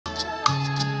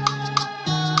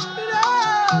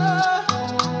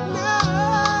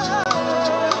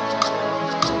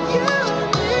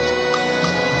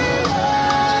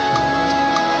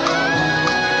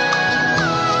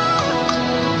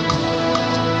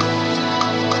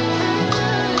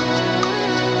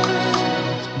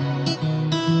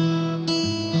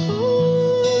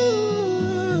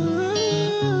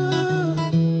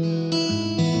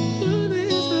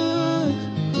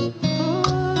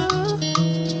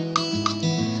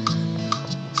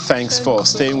Thanks for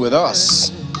staying with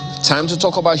us. Time to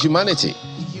talk about humanity.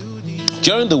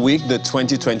 During the week, the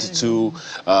 2022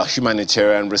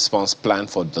 Humanitarian Response Plan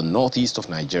for the northeast of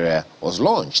Nigeria was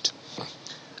launched.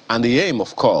 And the aim,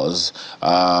 of course,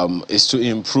 is to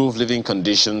improve living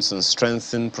conditions and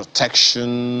strengthen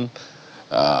protection,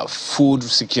 food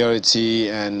security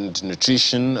and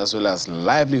nutrition, as well as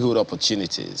livelihood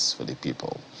opportunities for the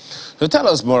people. To tell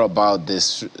us more about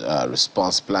this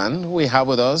response plan, we have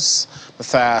with us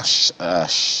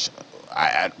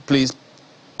please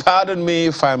pardon me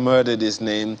if I murdered his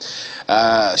name,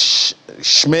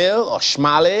 Schmale or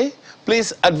Schmale.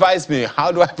 Please advise me,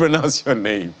 how do I pronounce your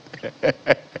name?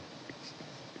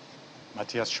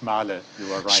 Matthias Schmale,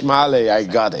 you are right. Schmale, I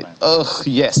got it. Oh,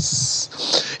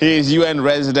 yes. He is UN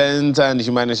resident and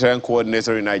humanitarian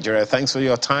coordinator in Nigeria. Thanks for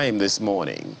your time this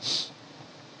morning.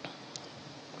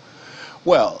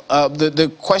 Well,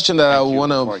 the question that I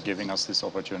want to... Thank you for giving us this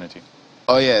opportunity.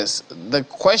 Oh, yes. The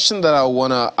question that I want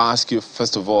to ask you,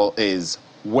 first of all, is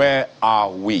where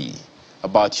are we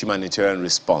about humanitarian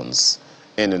response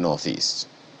in the Northeast?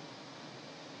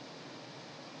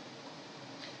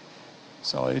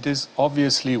 So it is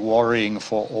obviously worrying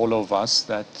for all of us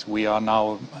that we are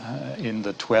now in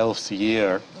the 12th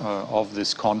year of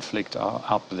this conflict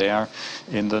up there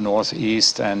in the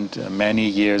Northeast, and many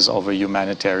years of a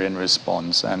humanitarian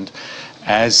response. And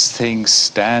as things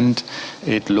stand,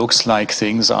 it looks like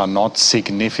things are not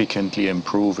significantly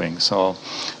improving. So,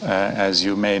 as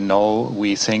you may know,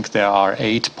 we think there are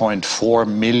 8.4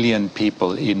 million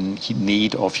people in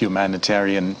need of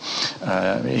humanitarian,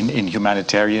 in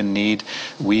humanitarian need.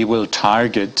 We will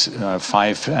target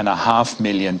 5.5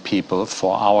 million people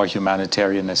for our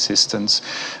humanitarian assistance,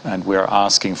 and we're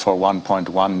asking for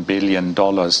 $1.1 billion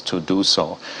to do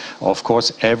so. Of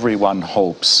course, everyone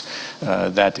hopes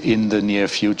that in the near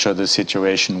future the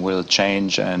situation will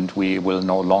change and we will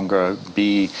no longer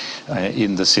be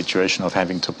in the situation of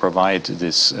having to provide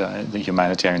this the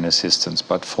humanitarian assistance.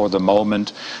 But for the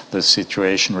moment, the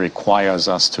situation requires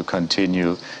us to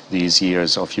continue these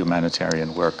years of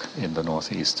humanitarian work in the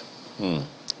Northeast.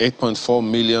 8.4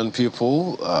 million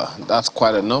people, that's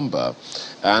quite a number.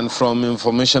 And from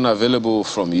information available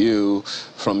from you,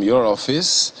 from your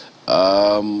office,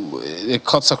 it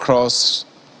cuts across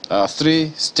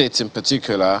 3 states in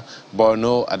particular,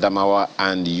 Borno, Adamawa,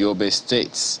 and Yobe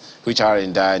states, which are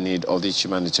in dire need of this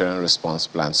humanitarian response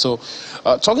plan. So,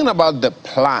 talking about the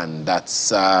plan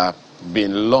that's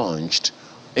been launched,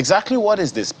 exactly what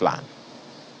is this plan?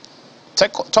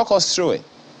 Talk us through it.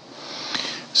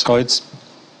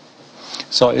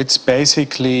 So it's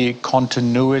basically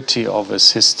continuity of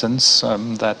assistance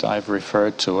that I've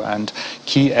referred to, and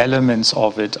key elements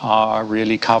of it are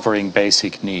really covering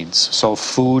basic needs. So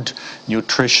food,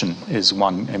 nutrition is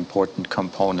one important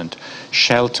component.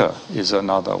 Shelter is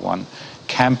another one.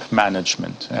 Camp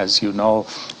management. As you know,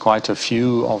 quite a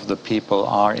few of the people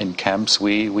are in camps.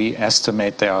 We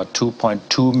estimate there are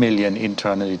 2.2 million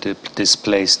internally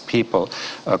displaced people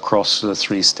across the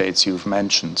 3 states you've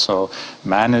mentioned. So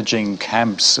managing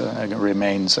camps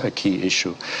remains a key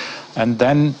issue. And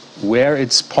then where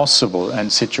it's possible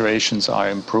and situations are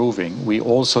improving, we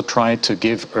also try to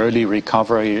give early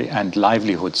recovery and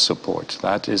livelihood support.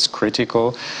 That is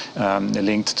critical,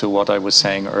 linked to what I was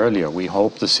saying earlier. We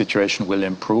hope the situation will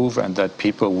improve and that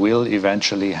people will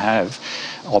eventually have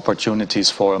opportunities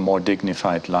for a more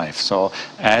dignified life. So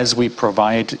as we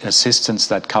provide assistance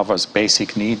that covers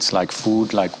basic needs like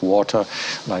food, like water,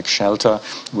 like shelter,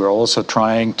 we're also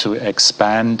trying to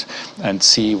expand and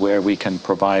see where we can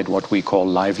provide what we call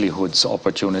livelihoods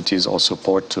opportunities or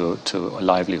support to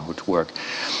livelihood work.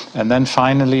 And then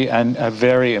finally, and a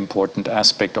very important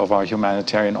aspect of our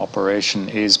humanitarian operation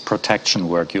is protection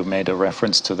work. You made a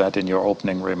reference to that in your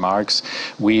opening remarks.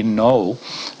 We know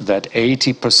that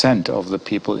 80% of the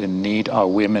people in need are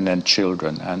women and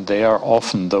children, and they are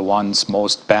often the ones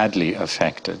most badly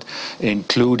affected,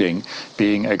 including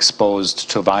being exposed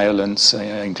to violence,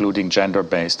 including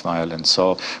gender-based violence.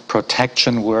 So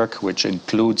protection work, which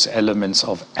includes elements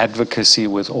of advocacy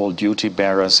with all duty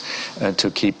bearers to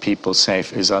keep people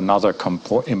safe, is another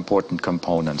important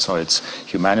component. So it's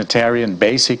humanitarian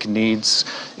basic needs,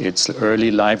 it's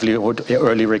early livelihood,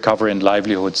 early recovery and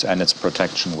livelihoods, and it's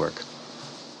protection work.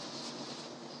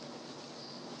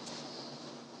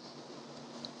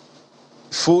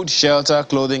 Food, shelter,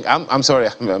 clothing. I'm sorry,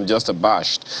 I'm just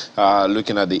abashed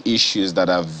looking at the issues that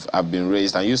have been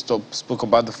raised. And you spoke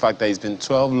about the fact that it's been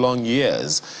 12 long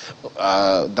years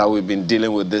that we've been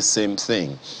dealing with this same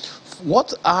thing.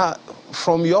 What are,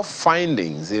 from your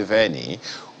findings, if any,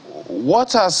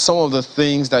 what are some of the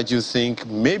things that you think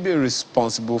may be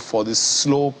responsible for this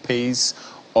slow pace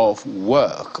of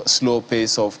work, a slow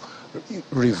pace of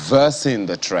reversing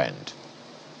the trend?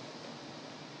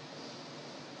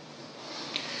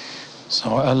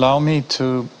 So allow me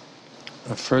to,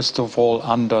 first of all,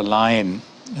 underline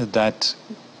that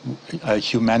a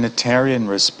humanitarian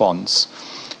response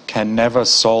can never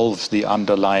solve the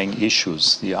underlying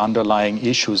issues. The underlying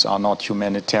issues are not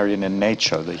humanitarian in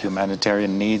nature. The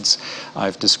humanitarian needs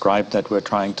I've described that we're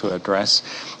trying to address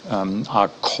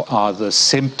are the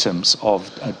symptoms of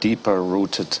deeper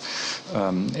rooted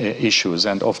issues.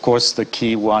 And of course, the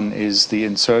key one is the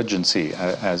insurgency,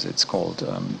 as it's called,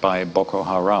 by Boko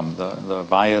Haram, the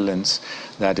violence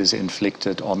that is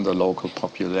inflicted on the local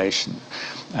population.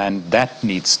 And that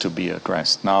needs to be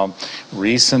addressed. Now,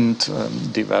 recent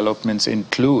developments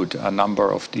include a number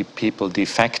of people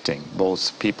defecting,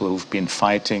 both people who've been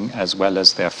fighting as well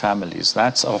as their families.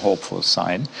 That's a hopeful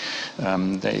sign.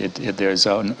 There's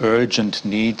an urgent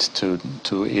need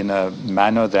to, in a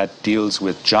manner that deals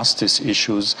with justice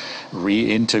issues,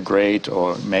 reintegrate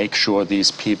or make sure these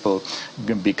people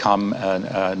become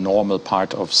a normal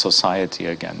part of society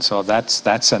again. So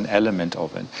that's an element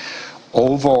of it.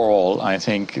 Overall, I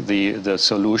think the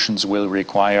solutions will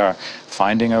require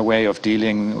finding a way of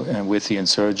dealing with the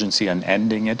insurgency and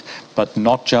ending it, but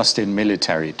not just in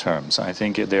military terms. I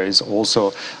think there is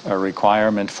also a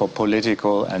requirement for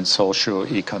political and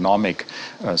socio-economic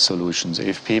solutions.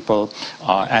 If people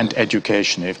are, and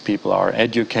education, if people are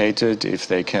educated, if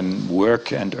they can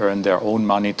work and earn their own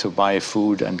money to buy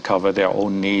food and cover their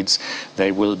own needs,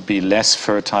 they will be less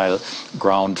fertile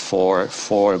ground for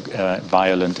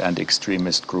violent and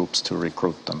extremist groups to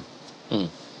recruit them.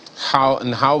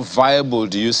 How viable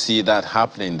do you see that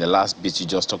happening? The last bit you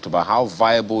just talked about, how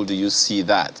viable do you see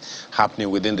that happening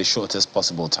within the shortest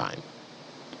possible time?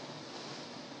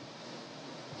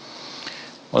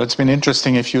 Well, it's been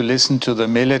interesting if you listen to the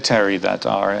military that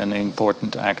are an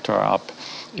important actor up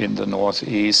in the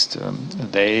Northeast.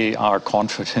 They are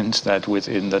confident that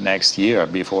within the next year,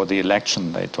 before the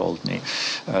election, they told me,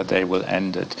 they will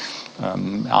end it.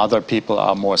 Other people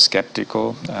are more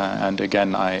skeptical, and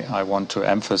again, I want to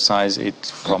emphasize it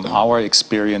from our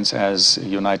experience as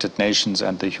United Nations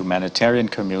and the humanitarian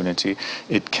community.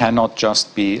 It cannot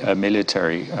just be a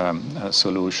military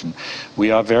solution.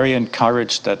 We are very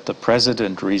encouraged that the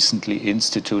President recently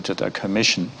instituted a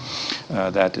commission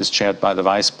that is chaired by the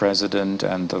Vice President,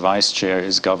 and the Vice Chair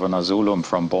is Governor Zulum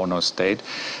from Borno State.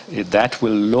 That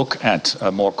will look at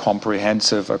a more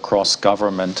comprehensive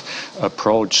across-government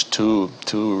approach to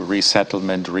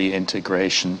resettlement,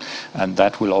 reintegration, and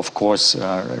that will of course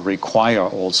require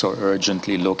also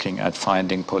urgently looking at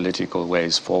finding political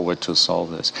ways forward to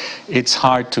solve this. It's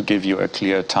hard to give you a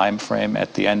clear time frame.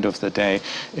 At the end of the day,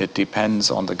 it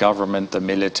depends on the government, the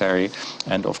military,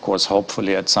 and of course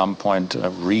hopefully at some point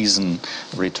reason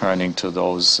returning to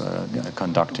those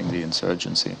conducting the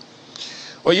insurgency.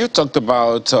 Well, you talked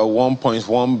about a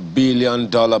 $1.1 billion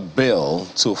bill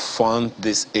to fund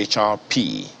this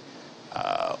HRP.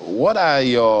 What are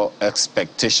your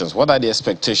expectations? What are the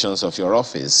expectations of your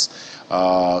office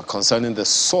concerning the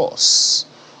source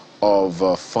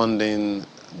of funding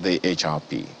the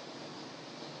HRP?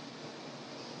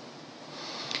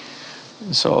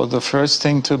 So the first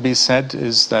thing to be said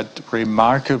is that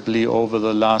remarkably over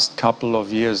the last couple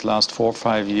of years, last 4 or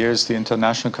 5 years, the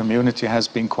international community has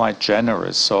been quite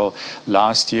generous. So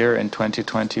last year in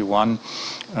 2021,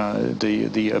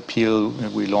 the appeal,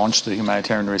 we launched the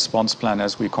Humanitarian Response Plan,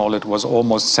 as we call it, was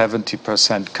almost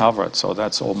 70% covered. So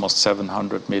that's almost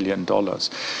 $700 million.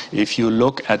 If you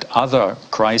look at other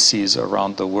crises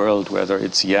around the world, whether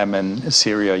it's Yemen,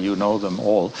 Syria, you know them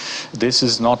all, this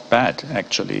is not bad,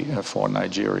 actually, for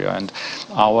Nigeria and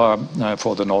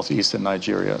for the northeastern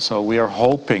Nigeria. So we are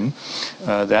hoping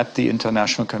that the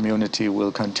international community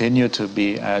will continue to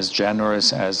be as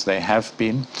generous as they have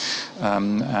been,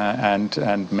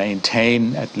 and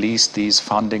maintain at least these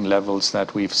funding levels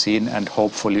that we've seen, and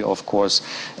hopefully, of course,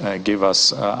 give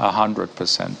us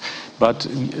 100%. But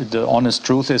the honest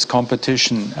truth is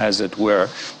competition, as it were,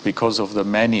 because of the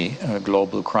many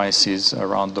global crises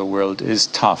around the world, is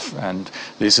tough. And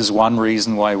this is one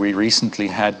reason why we recently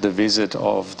had the visit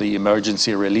of the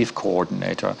Emergency Relief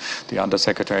Coordinator, the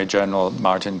Undersecretary General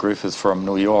Martin Griffiths from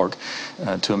New York,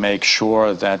 to make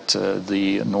sure that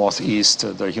the Northeast,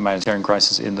 the humanitarian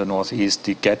crisis in the Northeast,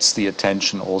 gets the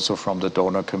attention also from the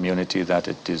donor community that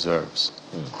it deserves.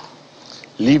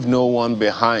 Leave no one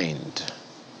behind.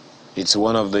 It's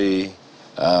one of the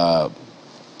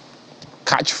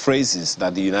catchphrases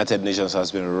that the United Nations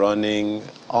has been running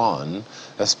on,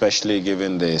 especially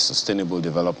given the Sustainable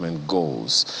Development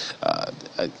Goals.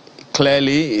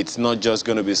 Clearly, it's not just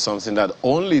going to be something that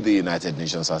only the United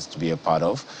Nations has to be a part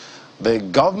of. The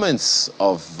governments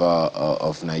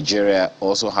of Nigeria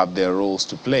also have their roles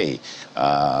to play.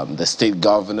 The state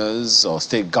governors or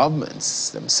state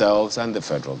governments themselves and the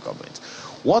federal government.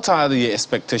 What are the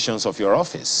expectations of your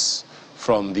office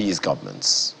from these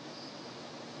governments?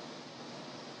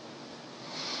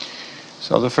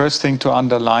 So the first thing to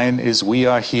underline is we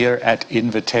are here at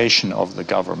invitation of the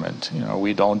government. You know,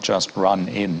 we don't just run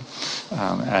in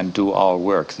and do our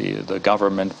work. The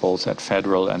government, both at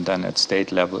federal and then at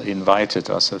state level, invited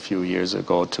us a few years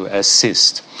ago to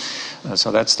assist.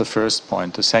 So that's the first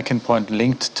point. The second point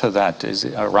linked to that is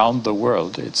around the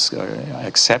world it's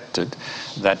accepted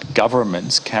that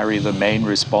governments carry the main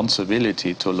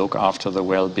responsibility to look after the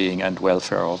well-being and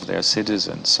welfare of their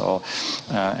citizens. So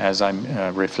as I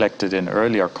reflected in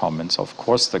earlier comments, of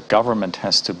course the government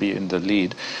has to be in the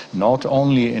lead, not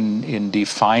only in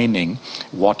defining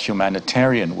what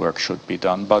humanitarian work should be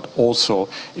done, but also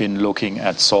in looking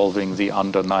at solving the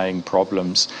underlying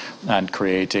problems and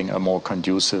creating a more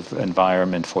conducive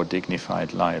environment for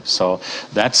dignified lives. So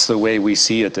that's the way we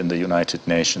see it in the United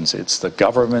Nations. It's the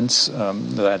governments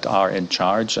that are in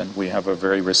charge, and we have a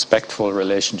very respectful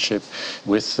relationship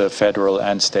with the federal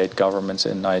and state governments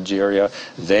in Nigeria.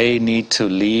 They need to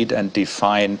lead and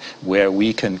define where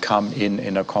we can come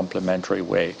in a complementary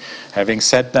way. Having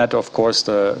said that, of course,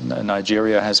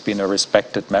 Nigeria has been a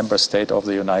respected member state of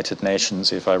the United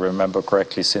Nations, if I remember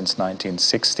correctly, since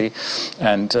 1960,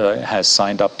 and has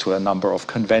signed up to a number of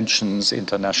conventions,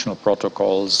 international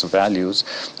protocols, values,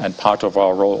 and part of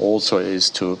our role also is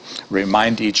to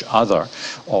remind each other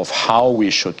of how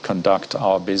we should conduct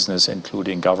our business,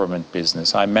 including government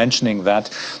business. I'm mentioning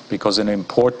that because an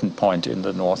important point in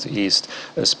the Northeast,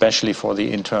 especially for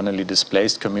the internally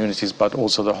displaced communities, but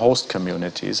also the host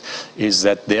communities, is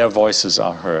that their voices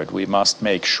are heard. We must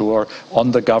make sure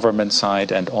on the government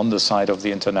side and on the side of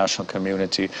the international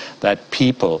community that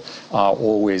people are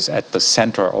always at the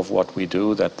center of what we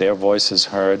do, that their voice is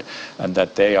heard, and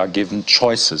that they are given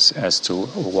choices as to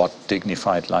what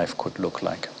dignified life could look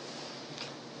like.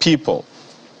 People,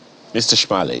 Mr.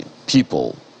 Schmale,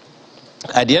 people.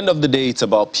 At the end of the day, it's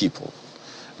about people.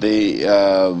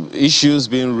 The issues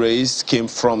being raised came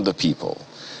from the people.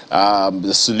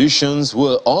 The solutions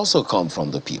will also come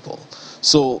from the people.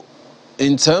 So,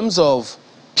 in terms of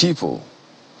people,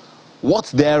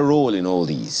 what's their role in all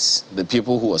these? The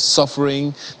people who are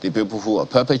suffering, the people who are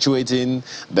perpetuating,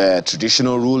 the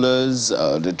traditional rulers,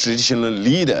 the traditional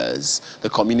leaders, the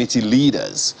community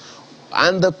leaders,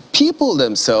 and the people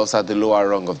themselves at the lower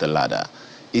rung of the ladder.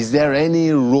 Is there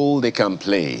any role they can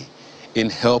play in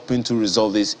helping to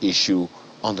resolve this issue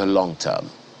on the long term?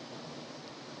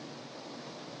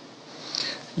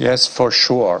 Yes, for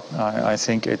sure. I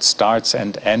think it starts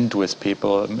and ends with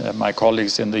people. My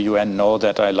colleagues in the UN know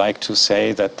that I like to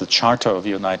say that the Charter of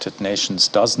the United Nations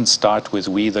doesn't start with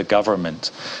we the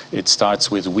government. It starts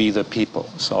with we the people.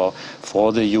 So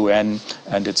for the UN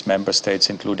and its member states,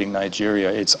 including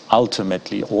Nigeria, it's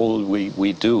ultimately all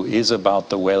we do is about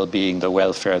the well-being, the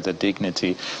welfare, the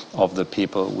dignity of the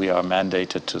people we are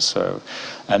mandated to serve.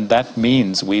 And that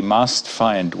means we must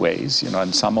find ways,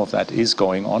 and some of that is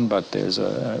going on, but there's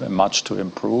much to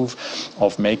improve,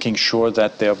 of making sure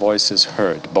that their voice is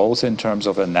heard, both in terms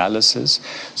of analysis.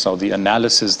 So the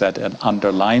analysis that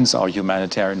underlines our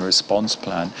humanitarian response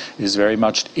plan is very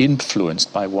much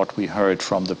influenced by what we heard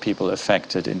from the people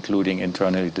affected, including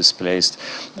internally displaced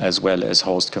as well as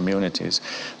host communities.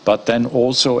 But then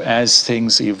also as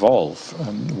things evolve,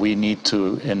 we need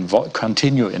to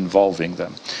continue involving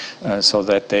them so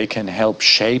that they can help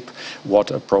shape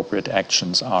what appropriate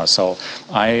actions are. So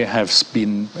I have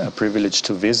been privileged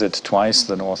to visit twice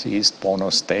the Northeast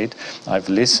Borno State. I've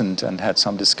listened and had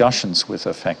some discussions with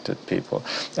affected people.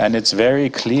 And it's very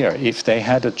clear, if they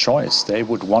had a choice, they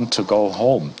would want to go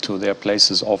home to their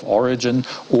places of origin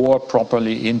or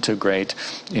properly integrate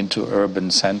into urban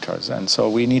centers. And so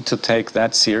we need to take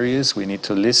that serious. We need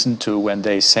to listen to when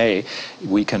they say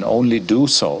we can only do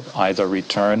so, either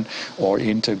return or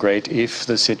integrate if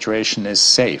the situation is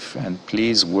safe. And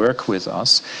please work with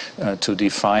us to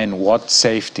define what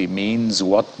safety means,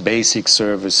 what basic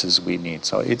services we need.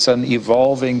 So it's an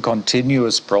evolving,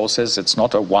 continuous process. It's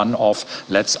not a one-off,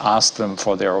 let's ask them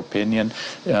for their opinion.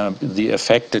 The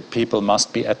affected people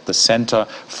must be at the center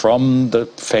from the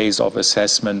phase of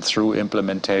assessment through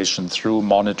implementation, through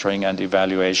monitoring and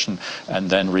evaluation, and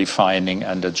then refining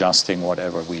and adjusting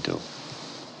whatever we do.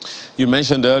 You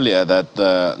mentioned earlier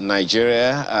that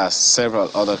Nigeria, as several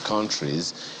other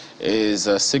countries, is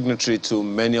a signatory to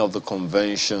many of the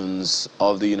conventions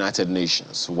of the United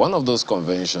Nations. One of those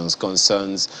conventions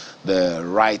concerns the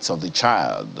rights of the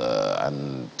child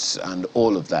and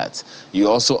all of that. You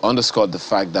also underscored the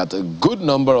fact that a good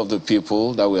number of the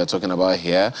people that we are talking about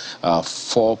here,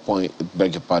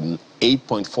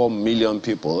 8.4 million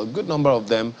people, a good number of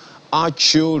them are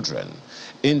children.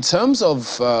 In terms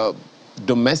of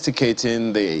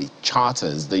domesticating the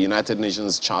charters, the United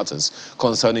Nations charters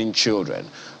concerning children,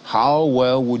 how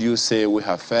well would you say we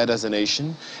have fared as a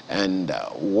nation, and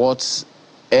what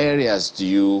areas do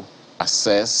you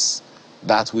assess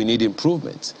that we need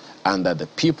improvement and that the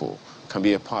people can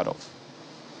be a part of?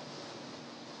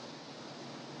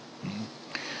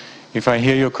 If I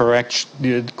hear your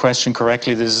question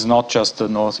correctly, this is not just the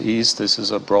Northeast, this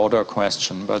is a broader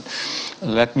question. But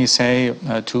let me say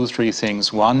 2-3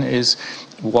 things. One is,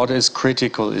 what is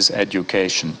critical is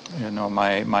education. You know,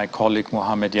 my colleague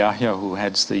Mohamed Yahya, who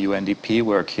heads the UNDP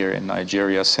work here in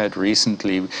Nigeria, said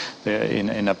recently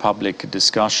in a public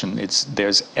discussion,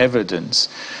 there's evidence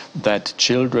that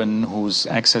children whose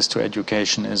access to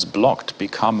education is blocked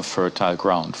become fertile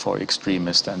ground for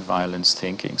extremist and violent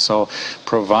thinking. So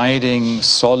providing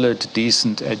solid,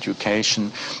 decent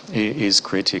education is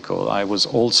critical. I was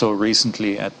also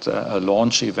recently at a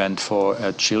launch event for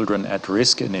a Children at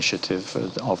Risk initiative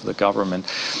of the government,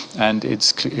 and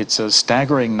it's a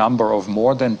staggering number of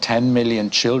more than 10 million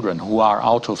children who are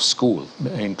out of school,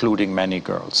 including many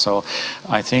girls. So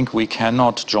I think we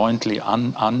cannot jointly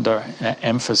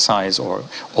underemphasize or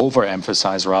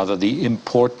overemphasize rather the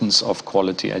importance of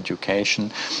quality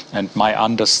education. And my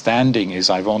understanding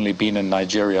is, I've only been in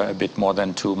Nigeria a bit more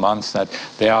than 2 months, that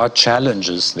there are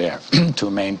challenges there to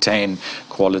maintain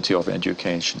quality of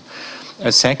education.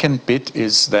 A second bit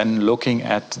is then looking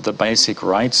at the basic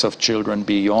rights of children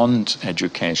beyond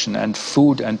education, and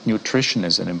food and nutrition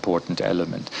is an important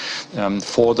element.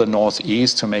 For the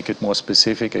Northeast, to make it more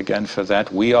specific again for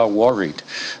that, we are worried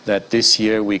that this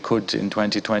year we could, in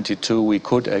 2022, we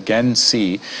could again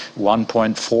see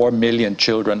 1.4 million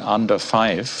children under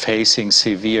 5 facing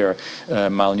severe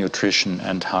malnutrition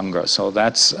and hunger. So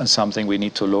that's something we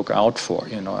need to look out for.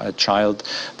 You know, a child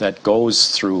that goes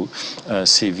through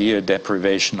severe deprivation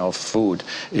of food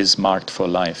is marked for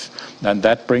life. And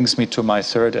that brings me to my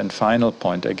third and final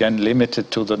point, again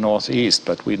limited to the Northeast,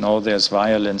 but we know there's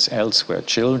violence elsewhere.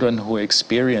 Children who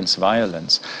experience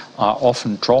violence are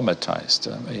often traumatized.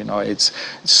 You know, it's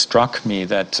struck me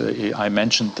that I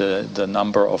mentioned the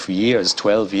number of years,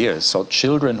 12 years. So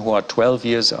children who are 12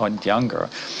 years and younger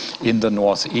in the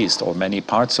Northeast, or many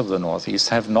parts of the Northeast,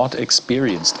 have not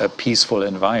experienced a peaceful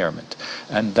environment.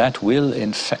 And that will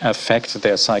affect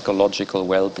their psychological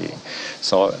well-being.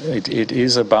 So it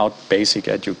is about basic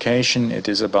education, it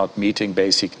is about meeting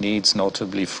basic needs,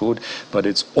 notably food, but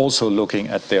it's also looking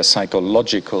at their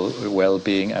psychological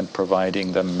well-being and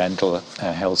providing them mental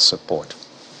health support.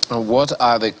 And what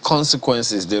are the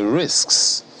consequences, the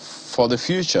risks for the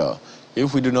future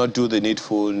if we do not do the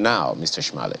needful now, Mr.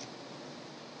 Schmale?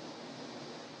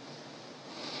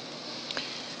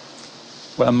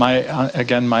 Well,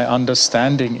 my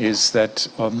understanding is that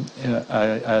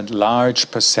a large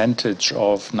percentage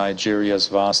of Nigeria's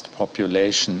vast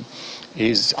population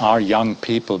are young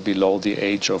people below the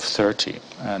age of 30.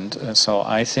 And so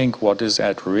I think what is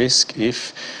at risk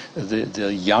if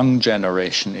the young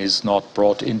generation is not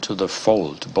brought into the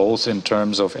fold, both in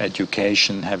terms of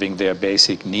education, having their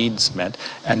basic needs met,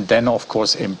 and then, of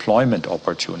course, employment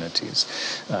opportunities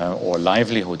or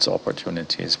livelihoods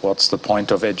opportunities. What's the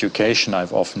point of education?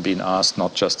 I've often been asked,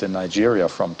 not just in Nigeria,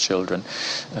 from children,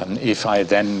 if I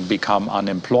then become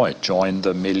unemployed, join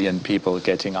the million people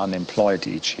getting unemployed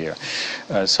each year.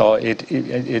 So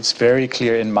it's very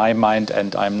clear in my mind,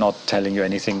 and I'm not telling you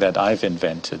anything that I've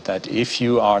invented, that if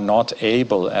you are not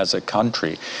able as a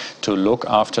country to look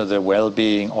after the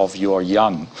well-being of your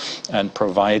young and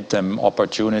provide them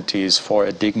opportunities for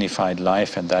a dignified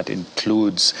life, and that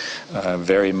includes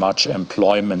very much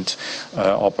employment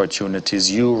opportunities,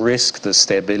 you risk the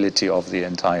stability of the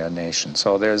entire nation.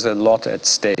 So there's a lot at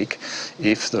stake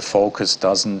if the focus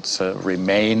doesn't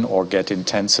remain or get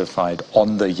intensified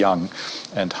on the young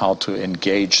and how to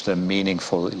engage them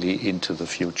meaningfully into the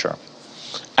future.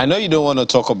 I know you don't want to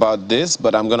talk about this,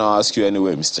 but I'm going to ask you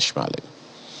anyway, Mr. Schmale.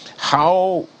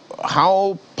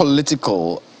 How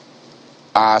political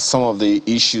are some of the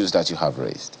issues that you have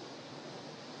raised?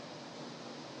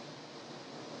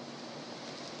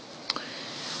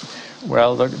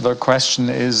 Well, the question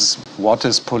is what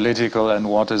is political and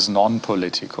what is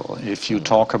non-political. If you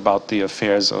talk about the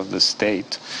affairs of the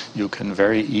state, you can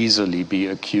very easily be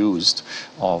accused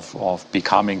of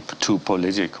becoming too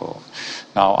political.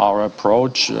 Now, our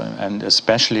approach, and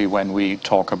especially when we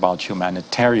talk about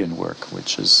humanitarian work,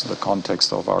 which is the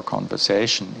context of our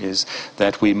conversation, is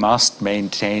that we must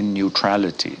maintain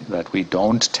neutrality, that we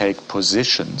don't take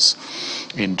positions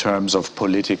in terms of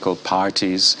political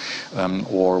parties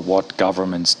or what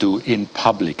governments do in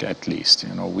public, at least.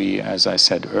 You know, we, as I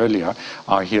said earlier,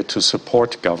 are here to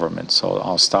support government. So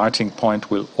our starting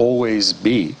point will always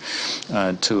be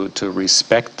to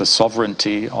respect the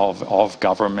sovereignty of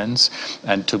governments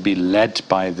and to be led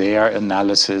by their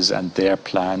analysis and their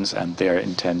plans and their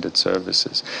intended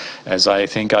services. As I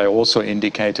think I also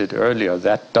indicated earlier,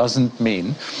 that doesn't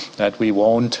mean that we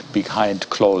won't, behind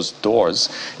closed doors,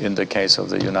 in the case of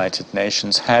the United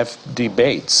Nations, have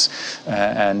debates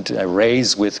and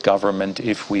raise with government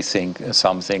if we think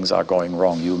some things are going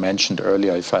wrong. You mentioned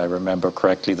earlier, if I remember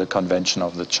correctly, the Convention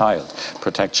of the Child,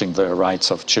 protecting the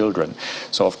rights of children.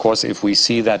 So, of course, if we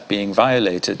see that being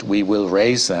violated, we will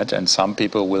raise that, and some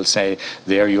people will say,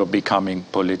 there you're becoming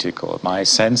political. My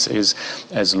sense is,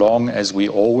 as long as we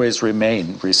always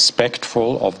remain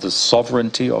respectful of the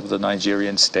sovereignty of the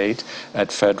Nigerian state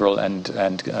at federal and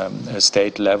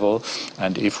state level,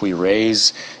 and if we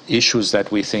raise issues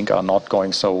that we think are not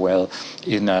going so well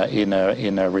in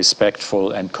a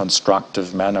respectful and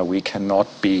constructive manner, we cannot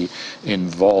be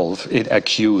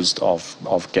accused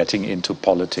of getting into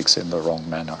politics in the wrong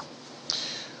manner.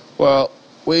 Well,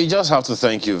 we just have to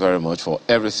thank you very much for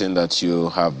everything that you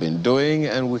have been doing,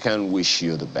 and we can wish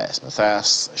you the best.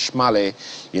 Matthias Schmale,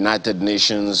 United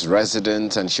Nations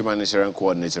resident and humanitarian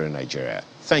coordinator in Nigeria.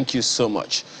 Thank you so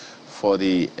much for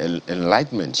the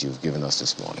enlightenment you've given us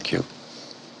this morning. Thank you.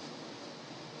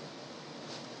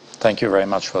 Thank you very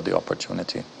much for the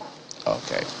opportunity.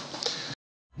 Okay.